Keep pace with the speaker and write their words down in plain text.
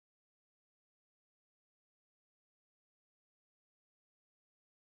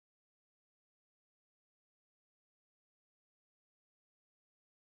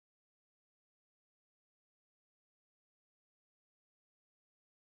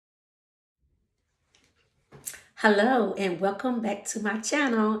Hello and welcome back to my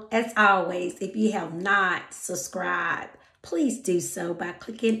channel. As always, if you have not subscribed, please do so by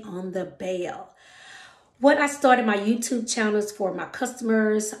clicking on the bell. When I started my YouTube channels for my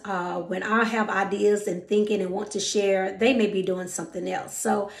customers, when I have ideas and thinking and want to share, they may be doing something else.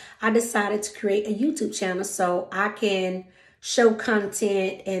 So I decided to create a YouTube channel so I can show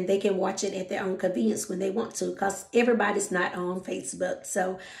content and they can watch it at their own convenience when they want to, because everybody's not on Facebook.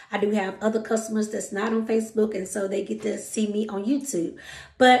 So I do have other customers that's not on Facebook, and so they get to see me on YouTube.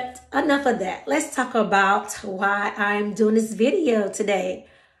 But enough of that. Let's talk about why I'm doing this video today.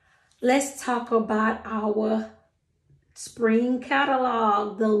 Let's talk about our spring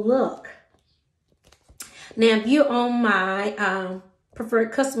catalog, the look. Now, if you're on my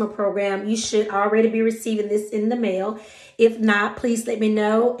preferred customer program, you should already be receiving this in the mail. If not, please let me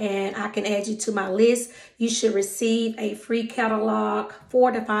know and I can add you to my list. You should receive a free catalog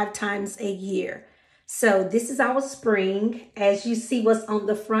 4 to 5 times a year. So this is our spring. As you see what's on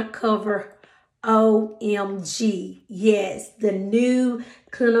the front cover, OMG. Yes, the new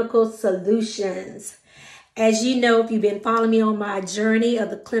clinical solutions. As you know, if you've been following me on my journey of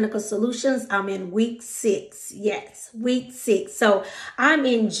the clinical solutions, I'm in week 6. Yes, week 6. So I'm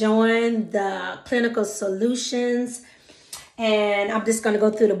enjoying the clinical solutions, and I'm just going to go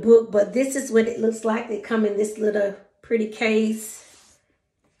through the book. But this is what it looks like. They come in this little pretty case.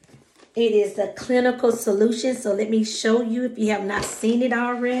 It is the clinical solution. So let me show you if you have not seen it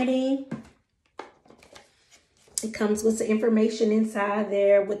already. It comes with some information inside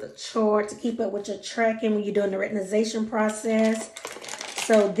there with a chart to keep up with your tracking when you're doing the retinization process.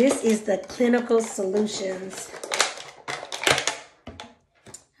 So this is the clinical solutions.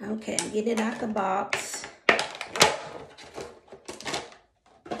 Okay, I'm getting it out the box.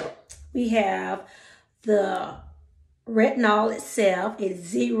 We have the retinol itself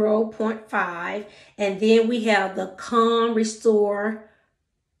is 0.5. And then we have the Calm Restore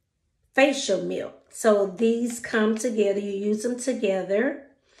facial milk. So these come together, you use them together,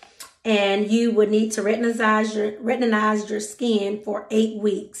 and you would need to retinize your skin for 8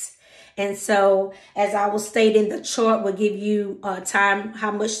 weeks. And so, as I will state in the chart, will give you time,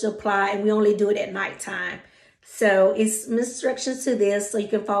 how much to apply, and we only do it at nighttime. So it's some instructions to this so you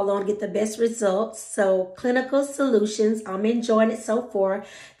can follow and get the best results. So clinical solutions, I'm enjoying it so far.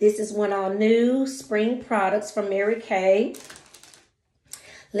 This is one of our new spring products from Mary Kay.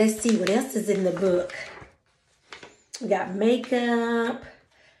 Let's see what else is in the book. We got makeup.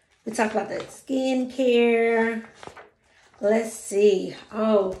 We talked about the skincare. Let's see.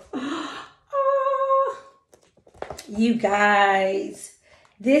 Oh, you guys,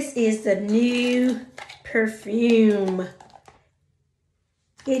 this is the new perfume.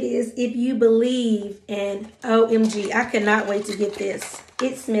 It is If You Believe, and OMG, I cannot wait to get this.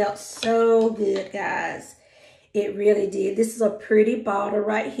 It smells so good, guys. It really did. This is a pretty bottle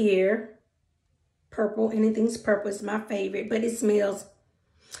right here. Purple. Anything's purple is my favorite, but it smells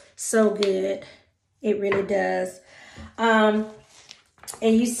so good. It really does. And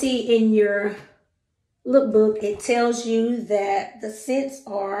you see in your lookbook, it tells you that the scents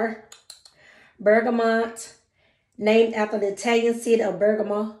are bergamot, named after the Italian city of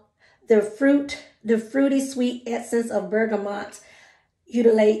Bergamo. The fruity sweet essence of bergamot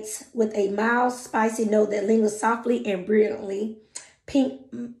ululates with a mild, spicy note that lingers softly and brilliantly. Pink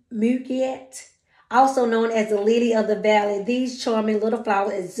muguet, also known as the lily of the valley. These charming little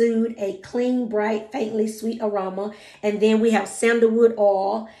flowers exude a clean, bright, faintly sweet aroma. And then we have sandalwood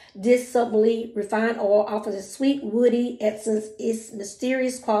oil. This subtly refined oil offers a sweet, woody essence. Its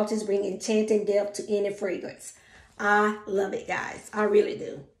mysterious qualities bring enchanting depth to any fragrance. I love it, guys. I really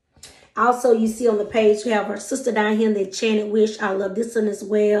do. Also, you see on the page, we have our sister down here, the Enchanted Wish. I love this one as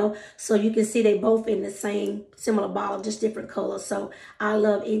well. So you can see they both in the same similar bottle, just different colors. So I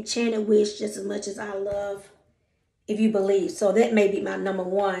love Enchanted Wish just as much as I love If You Believe. So that may be my number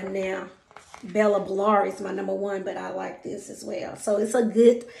 1 now. Bella Bellari is my number 1, but I like this as well. So it's a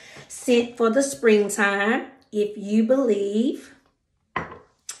good scent for the springtime. If You Believe.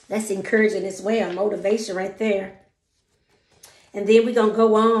 That's encouraging as well. Motivation right there. And then we're going to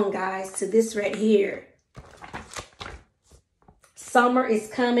go on, guys, to this right here. Summer is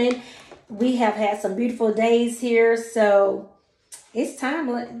coming. We have had some beautiful days here, so it's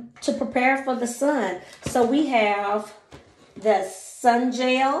time to prepare for the sun. So we have the sun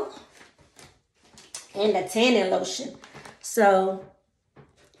gel and the tanning lotion. So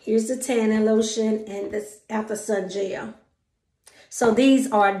here's the tanning lotion and this after sun gel. So these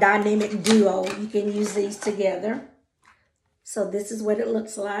are a dynamic duo. You can use these together. So this is what it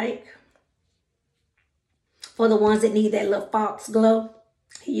looks like for the ones that need that little fox glow.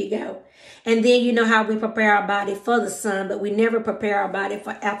 Here you go. And then you know how we prepare our body for the sun, but we never prepare our body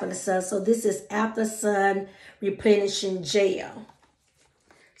for after the sun. So this is after sun replenishing gel.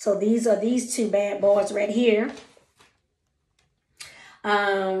 So these are these two bad boys right here.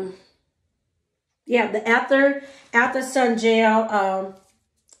 Yeah, the after sun gel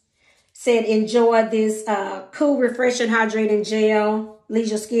said enjoy this cool, refreshing, hydrating gel. Leaves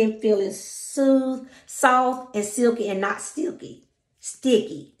your skin feeling soothed, soft, and silky, and not sticky.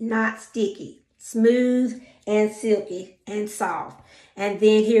 Sticky, not sticky. Smooth and silky and soft. And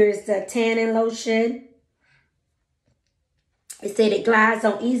then here's the tanning lotion. It said it glides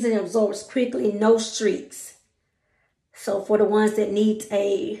on easily and absorbs quickly, no streaks. So for the ones that need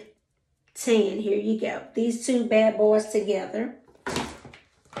a tan, here you go. These two bad boys together.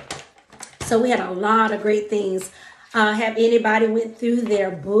 So we had a lot of great things. Have anybody went through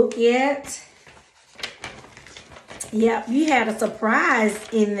their book yet? Yep, you had a surprise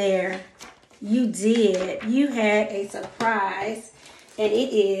in there. You did. You had a surprise. And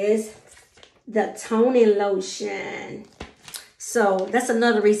it is the toning lotion. So that's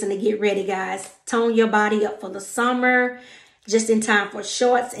another reason to get ready, guys. Tone your body up for the summer. Just in time for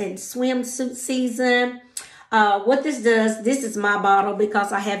shorts and swimsuit season. What this does, this is my bottle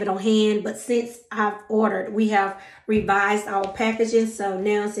because I have it on hand. But since I've ordered, we have revised our packaging. So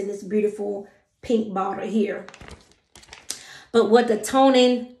now it's in this beautiful pink bottle here. But what the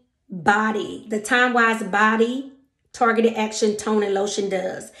toning body, the TimeWise body targeted action toning lotion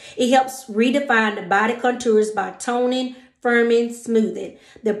does, it helps redefine the body contours by toning, firming, smoothing.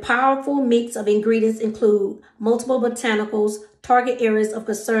 The powerful mix of ingredients include multiple botanicals, target areas of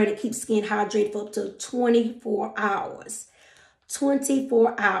concern that keep skin hydrated for up to 24 hours.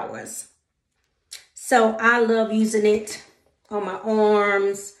 24 hours. So I love using it on my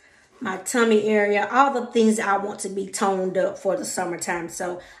arms, my tummy area, all the things that I want to be toned up for the summertime.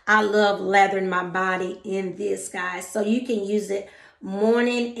 So I love lathering my body in this, guys. So you can use it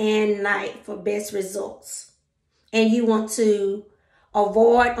morning and night for best results. And you want to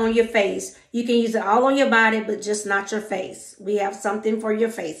avoid on your face. You can use it all on your body, but just not your face. We have something for your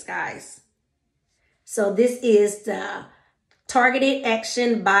face, guys. So this is the Targeted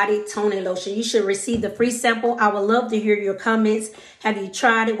Action Body Toning Lotion. You should receive the free sample. I would love to hear your comments. Have you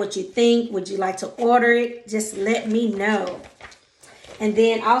tried it? What you think? Would you like to order it? Just let me know. And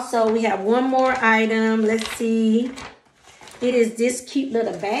then also we have one more item. Let's see. It is this cute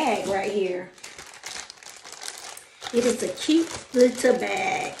little bag right here. It is a cute little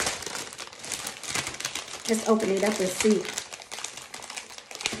bag. Let's open it up and see.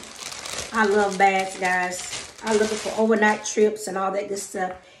 I love bags, guys. I love it for overnight trips and all that good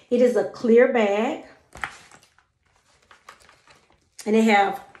stuff. It is a clear bag. And they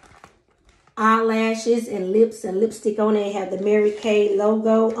have eyelashes and lips and lipstick on it. They have the Mary Kay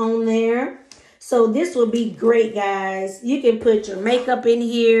logo on there. So this will be great, guys. You can put your makeup in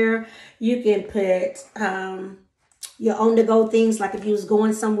here. You can put your on-the-go things, like if you was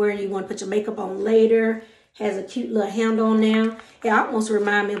going somewhere and you want to put your makeup on later. Has a cute little handle on there. It almost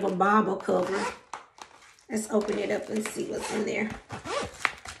reminds me of a Bible cover. Let's open it up and see what's in there.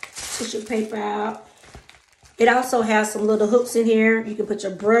 Tissue paper out. It also has some little hooks in here. You can put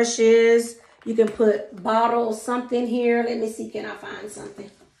your brushes. You can put bottles, something here. Let me see, can I find something?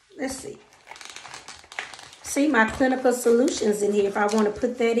 Let's see. See my clinical solutions in here. If I want to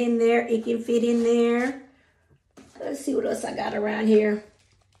put that in there, it can fit in there. Let's see what else I got around here.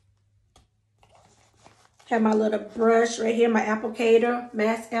 Have my little brush right here, my applicator,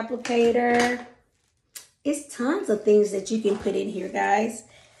 mask applicator. It's tons of things that you can put in here, guys.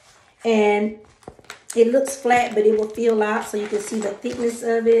 And it looks flat, but it will fill out so you can see the thickness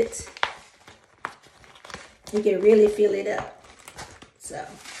of it. You can really fill it up. So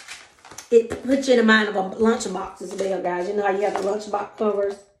it puts you in the mind of a lunchbox as well, guys. You know how you have the lunchbox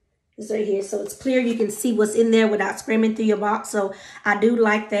covers? It's right here. So it's clear. You can see what's in there without screaming through your box. So I do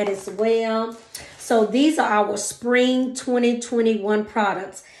like that as well. So these are our spring 2021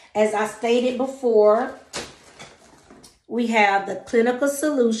 products. As I stated before, we have the Clinical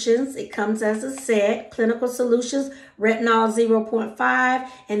Solutions. It comes as a set. Clinical Solutions, Retinol 0.5.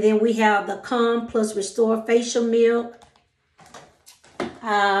 And then we have the Calm Plus Restore Facial Milk.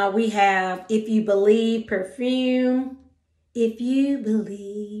 We have If You Believe Perfume. If You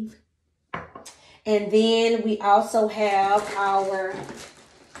Believe. And then we also have our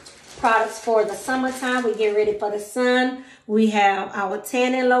products for the summertime. We get ready for the sun. We have our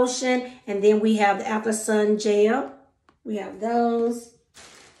tanning lotion. And then we have the After Sun Gel. We have those.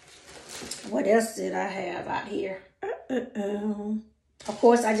 What else did I have out here? Of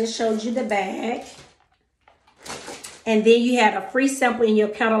course, I just showed you the bag. And then you had a free sample in your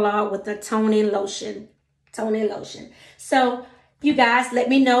catalog with the toning lotion. So you guys, let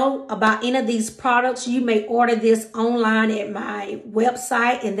me know about any of these products. You may order this online at my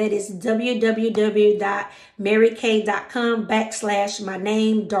website, and that is www.marykay.com/my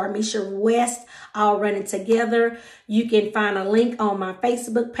name, Darmisha West, all running together. You can find a link on my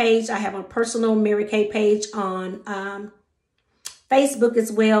Facebook page. I have a personal Mary Kay page on Facebook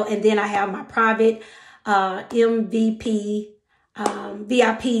as well. And then I have my private MVP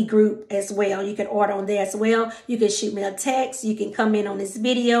VIP group as well. You can order on there as well. You can shoot me a text. You can comment on this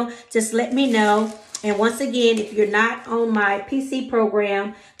video. Just let me know. And once again, if you're not on my PC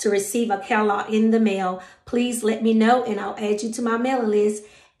program to receive a catalog in the mail, please let me know and I'll add you to my mailing list.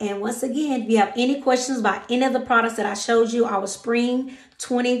 And once again, if you have any questions about any of the products that I showed you, our spring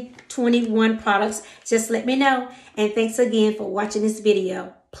 2021 products, just let me know. And thanks again for watching this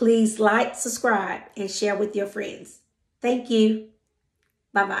video. Please like, subscribe, and share with your friends. Thank you.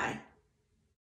 Bye-bye.